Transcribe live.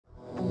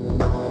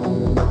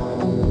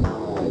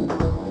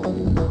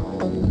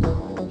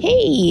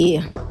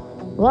Hey,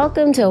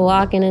 welcome to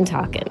Walking and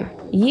Talking.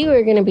 You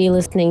are going to be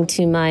listening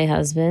to my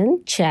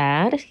husband,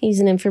 Chad.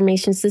 He's an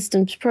information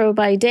systems pro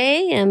by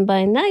day, and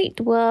by night,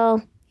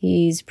 well,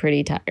 he's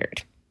pretty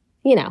tired.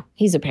 You know,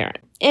 he's a parent.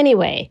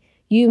 Anyway,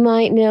 you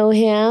might know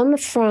him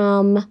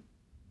from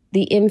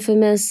the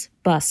infamous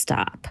bus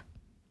stop,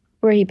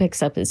 where he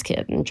picks up his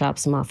kid and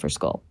drops him off for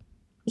school.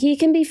 He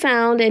can be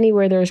found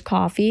anywhere there's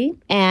coffee,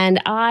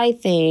 and I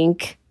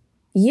think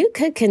you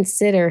could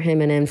consider him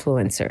an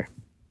influencer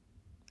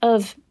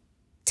of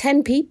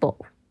 10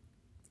 people,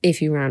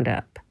 if you round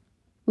up.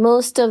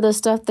 Most of the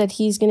stuff that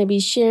he's going to be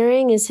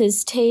sharing is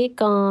his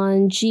take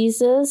on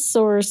Jesus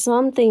or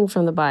something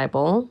from the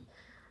Bible.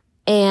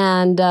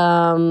 And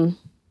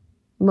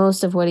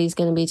most of what he's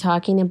going to be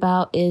talking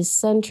about is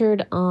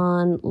centered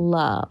on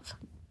love.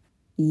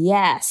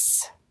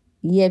 Yes.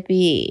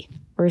 Yippee.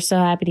 We're so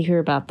happy to hear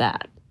about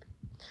that.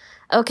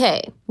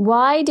 Okay,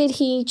 why did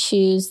he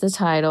choose the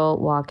title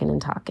Walking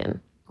and Talking?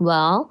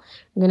 Well,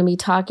 we're going to be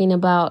talking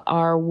about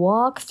our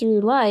walk through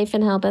life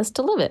and how best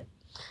to live it.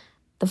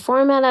 The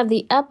format of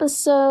the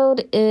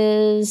episode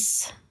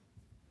is...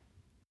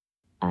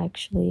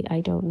 Actually,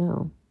 I don't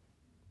know.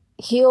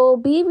 He'll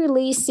be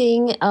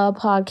releasing a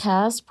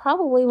podcast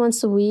probably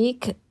once a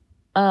week,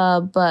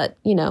 but,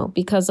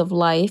 because of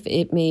life,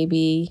 it may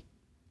be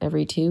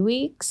every 2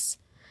 weeks.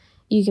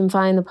 You can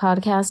find the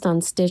podcast on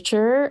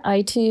Stitcher,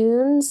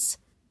 iTunes,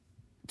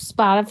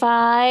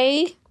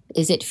 Spotify.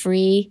 Is it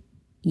free?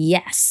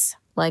 Yes.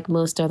 Like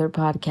most other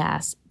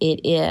podcasts,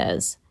 it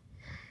is.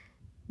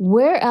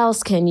 Where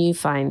else can you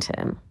find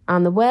him?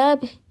 On the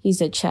web,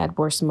 he's at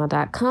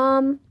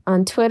chadborsema.com,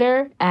 on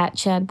Twitter, at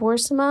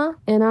chadborsema,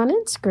 and on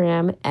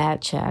Instagram, at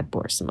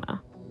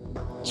chadborsema.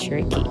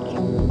 Tricky.